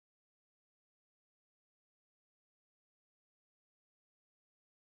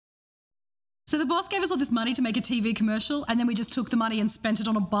So the boss gave us all this money to make a TV commercial, and then we just took the money and spent it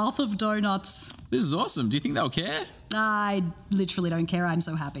on a bath of donuts. This is awesome. Do you think they'll care? I literally don't care. I'm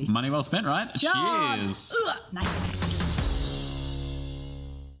so happy. Money well spent, right? Cheers. Ugh, nice.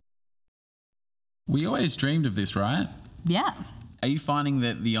 We always dreamed of this, right? Yeah. Are you finding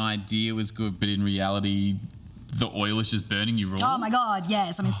that the idea was good, but in reality, the oil is just burning you raw? Oh my God,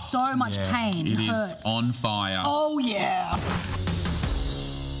 yes. I'm in so much pain. It hurts. Is on fire. Oh yeah.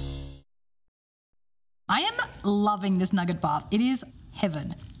 I am loving this nugget bath. It is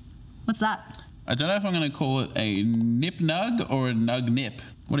heaven. What's that? I don't know if I'm going to call it a nip nug or a nug nip.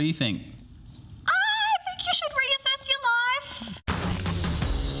 What do you think? I think you should reassess your life.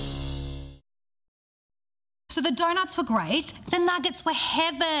 So the donuts were great. The nuggets were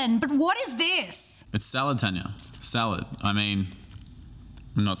heaven. But what is this? It's salad, Tanya. Salad. I mean,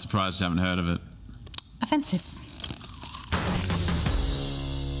 I'm not surprised you haven't heard of it. Offensive.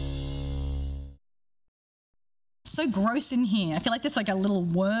 So gross in here. I feel like there's like a little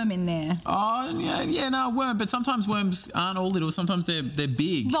worm in there. Oh, no, worm. But sometimes worms aren't all little. Sometimes they're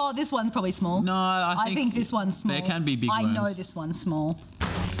big. Oh, this one's probably small. No, I think this one's small. There can be big worms. I know this one's small.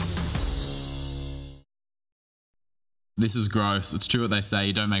 This is gross. It's true what they say.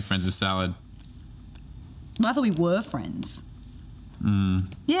 You don't make friends with salad. Well, I thought we were friends.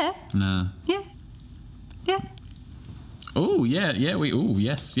 Yeah. No. Yeah. Yeah. Oh, yeah.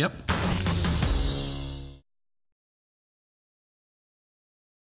 Yes, yep.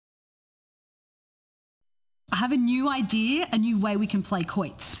 I have a new idea, a new way we can play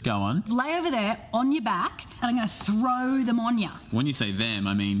quoits. Go on. Lay over there on your back, and I'm going to throw them on you. When you say them,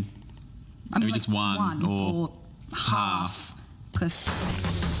 I mean maybe like just one or half. Because